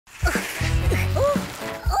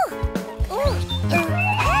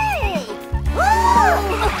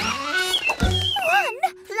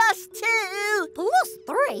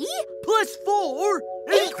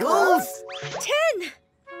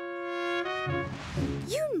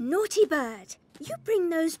You naughty bird. You bring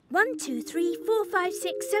those 1, 2, 3, 4, 5,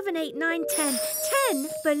 6, 7, 8, 9, 10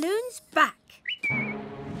 balloons back.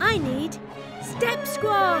 I need Step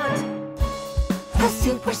Squad. The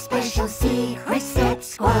super special secret Step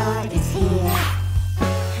Squad is here.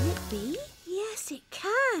 Can it be? Yes, it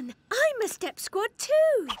can. I'm a Step Squad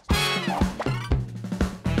too.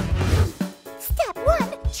 Step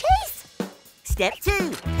 1, chase. Step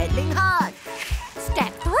 2, pedaling hard.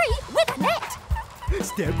 Step 3, with a net.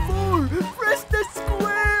 Step 4, press the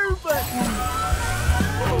square button.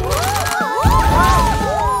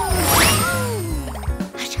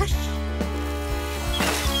 Hush, hush.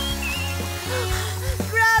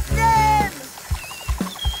 Grab them!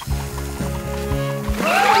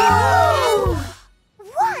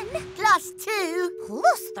 1 Plus 2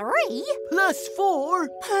 plus 3 plus 4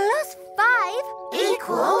 plus 5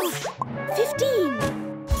 equals 15.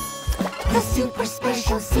 the super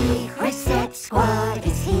special secret Step Squad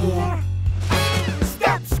is here.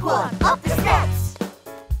 Step Squad, up the steps!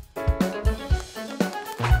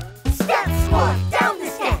 Step Squad, down the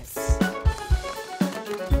steps.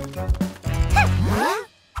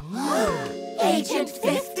 Agent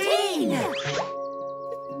 15.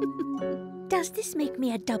 Does this make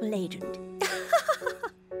me a double agent?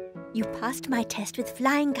 You passed my test with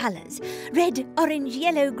flying colours. Red, orange,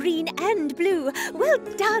 yellow, green and blue. Well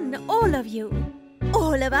done, all of you.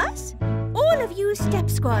 All of us? All of you Step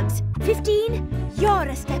Squads. 15, you're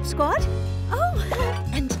a Step Squad. Oh,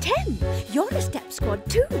 and 10, you're a Step Squad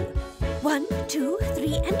too. 1, 2,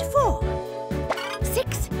 3 and 4.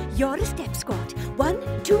 6, you're a Step Squad.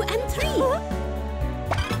 1, 2 and 3.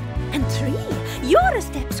 And 3, you're a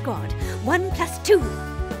Step Squad. 1 plus 2.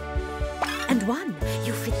 And 1,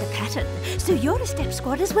 you fit the pattern, so you're a Step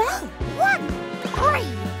Squad as well. 1, 3,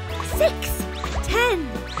 6, 10,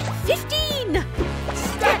 15.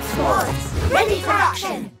 Step Squads, ready for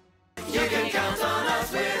action. You can count on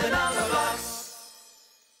us with the Numberblocks.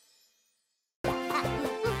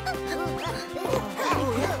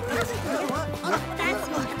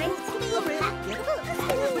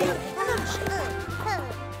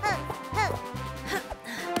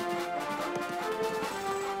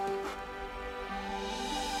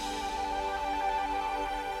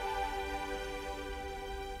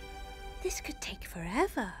 This could take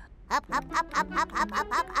forever. Up, up, up, up, up, up, up,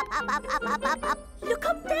 up, up, up, up, up, up, up. Look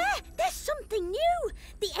up there! There's something new!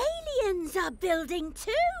 The aliens are building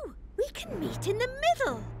too! We can meet in the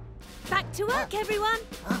middle! Back to work, everyone!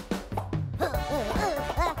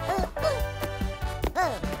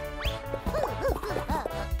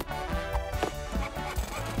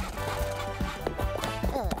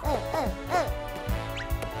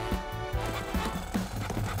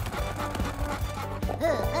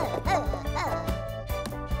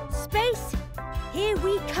 Space, here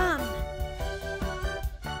we come!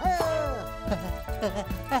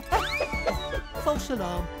 False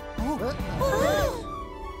alarm.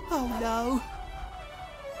 Oh no.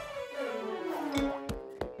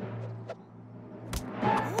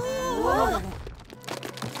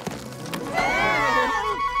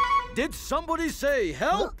 Did somebody say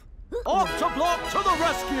help? Octoblock to the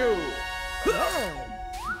rescue!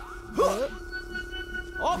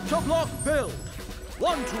 Octoblock build!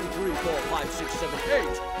 1, 2, 3, 4, 5, 6, 7,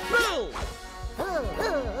 8. Build!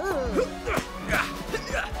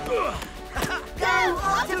 Go,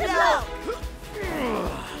 Octoblock!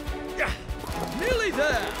 Nearly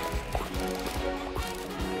there!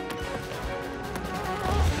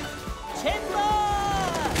 Timber!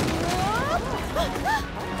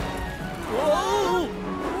 Whoa!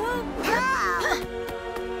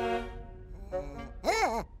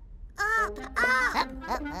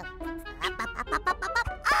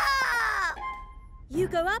 You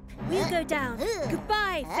go up, we'll go down.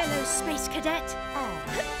 Goodbye, fellow Space Cadet.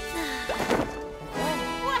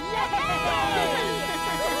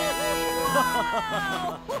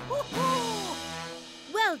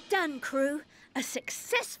 Well done, crew. A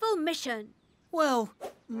successful mission. Well,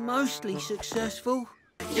 mostly successful.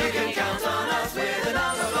 You can count on us with the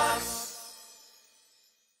Numberblocks.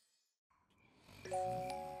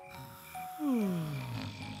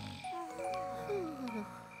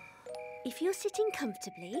 If you're sitting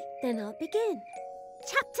comfortably, then I'll begin.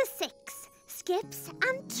 Chapter 6, Skips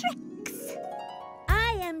and Tricks.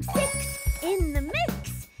 I am 6 in the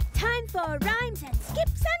mix. Time for rhymes and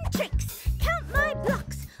skips and tricks. Count my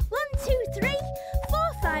blocks. 1, 2, 3,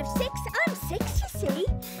 4, 5, 6. I'm 6, you see.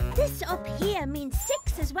 This up here means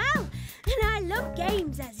 6 as well. And I love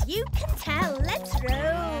games, as you can tell. Let's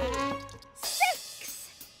roll. 6.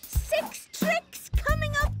 6 tricks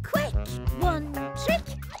coming up quick. 1 trick,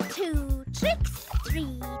 2 tricks,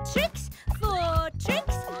 3 tricks, 4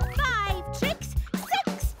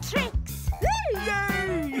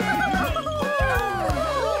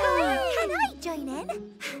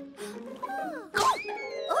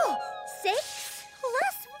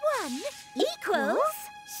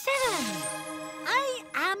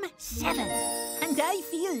 and I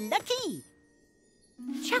feel lucky.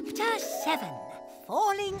 Chapter 7.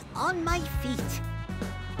 Falling on my feet.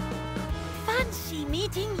 Fancy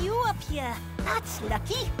meeting you up here. That's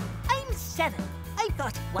lucky. I'm 7. I've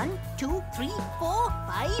got 1, 2, 3, 4,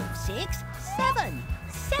 5, 6, 7.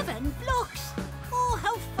 7 blocks. Oh,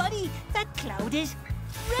 how funny. That cloud is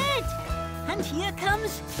red. And here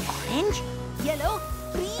comes orange, yellow,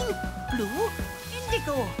 green, blue,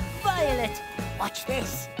 indigo, violet. Watch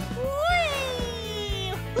this.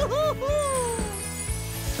 Whee! Hoo-hoo-hoo!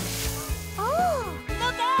 Oh,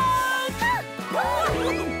 look out!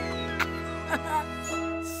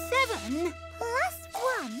 7 plus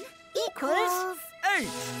 1 equals 8.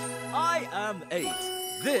 I am 8.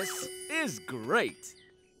 This is great.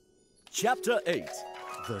 Chapter 8.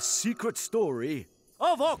 The Secret Story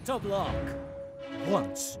of Octoblock.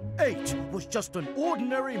 Once, 8 was just an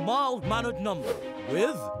ordinary mild-mannered number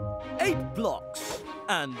with 8 blocks.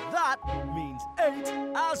 And that means 8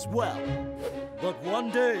 as well. But one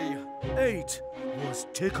day, 8 was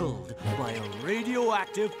tickled by a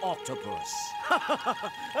radioactive octopus.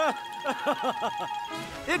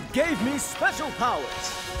 It gave me special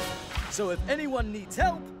powers. So if anyone needs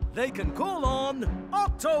help, they can call on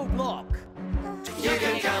Octoblock. You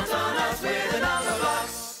can count on us with the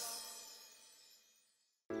Numberblocks.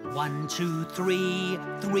 1, 2, 3,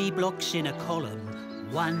 3 blocks in a column.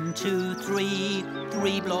 1, 2, 3,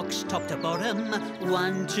 3 blocks top to bottom.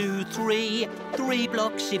 1, 2, 3, 3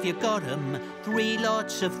 blocks if you got 'em. 3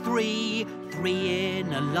 lots of 3, 3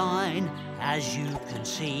 in a line, as you can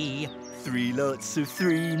see. 3 lots of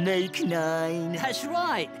 3 make 9. That's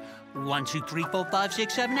right. 1, 2, 3, 4, 5,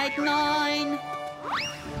 6, 7, 8, 9.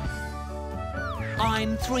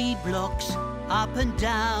 I'm 3 blocks up and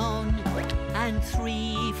down, and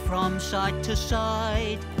 3 from side to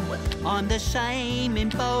side. I'm the same in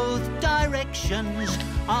both directions.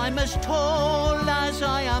 I'm as tall as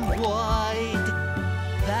I am wide.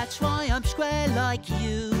 That's why I'm square like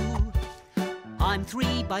you. I'm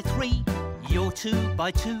 3 by 3, you're 2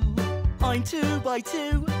 by 2. I'm 2 by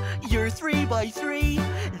 2, you're 3 by 3.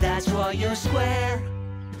 That's why you're square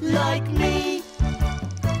like me.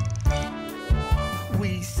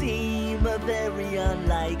 We seem a very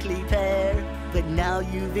unlikely pair, but now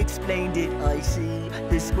you've explained it, I see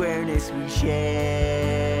the squareness we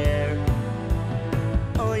share.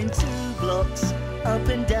 I'm 2 blocks up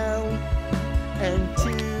and down, and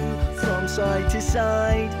 2 from side to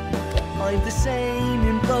side. I'm the same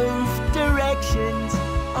in both directions.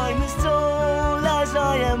 I'm as tall as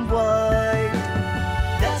I am wide.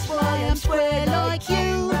 That's why I'm square like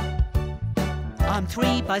you. I'm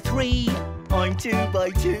 3 by 3. I'm 2 by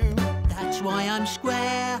 2. That's why I'm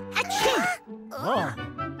square. Achoo! Oh.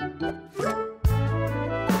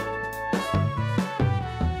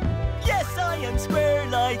 Yes, I am square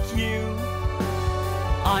like you.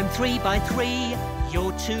 I'm 3 by 3.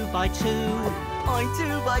 You're 2 by 2. I'm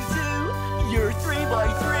 2 by 2. You're 3 by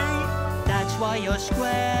 3. That's why you're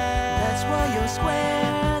square. That's why you're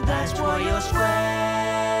square. That's why you're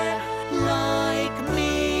square like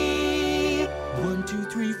me. 1, 2,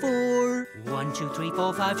 3, 4. 1, 2, 3,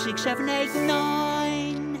 4, 5, 6, 7, 8,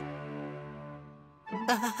 9.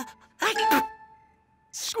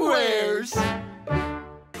 Squares.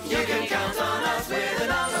 You can count on us with the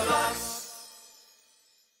Numberblocks.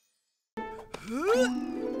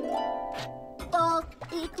 4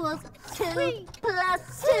 equals 2 plus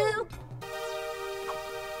 2.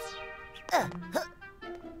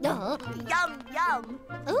 Yum, yum.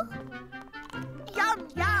 Yum,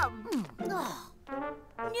 yum. No,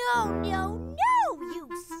 no, no, you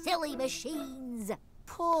silly machines.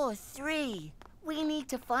 Poor 3. We need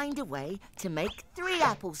to find a way to make 3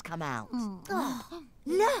 apples come out.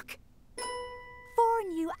 Look! 4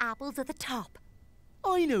 new apples at the top.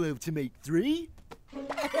 I know how to make 3.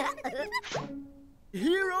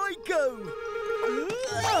 Here I go.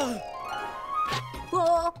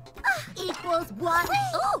 4 equals 1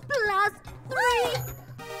 plus 3.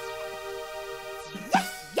 Yes,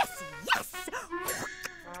 yes, yes!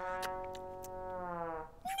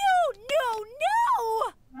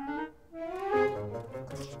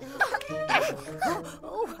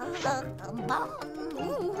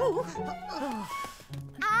 No,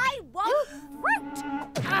 I want fruit!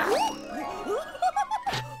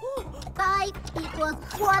 5 equals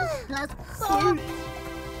 1 plus 4.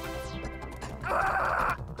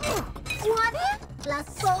 1 plus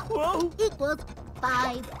 4 equals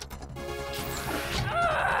 5.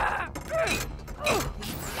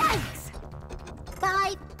 Yikes!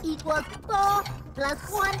 5 equals 4 plus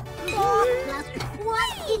 1. 4 plus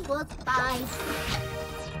 1 equals 5.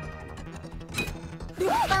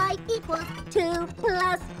 5 equals 2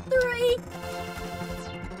 plus 3.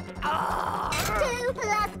 2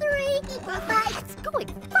 plus 3 equals 5. It's going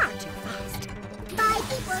far too fast. 5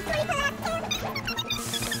 equals 3 plus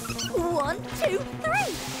 2. 1, 2,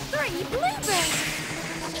 3. 3 bluebirds.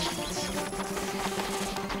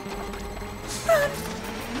 Run!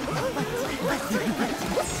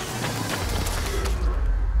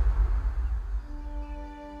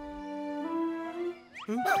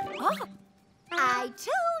 Oh, I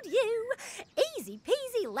told you! Easy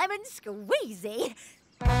peasy lemon squeezy.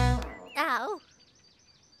 Ow.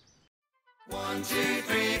 1, 2,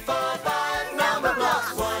 3, 4, 5 number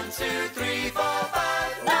blocks. 1, 2, 3, 4,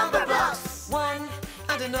 5 number blocks. 1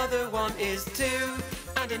 and another one is 2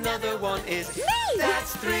 and another one is Me!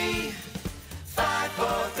 That's 3. 5, 4,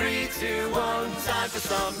 3, 2, 1. Time for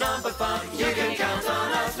some number fun. You can count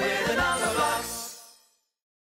on us with the number blocks.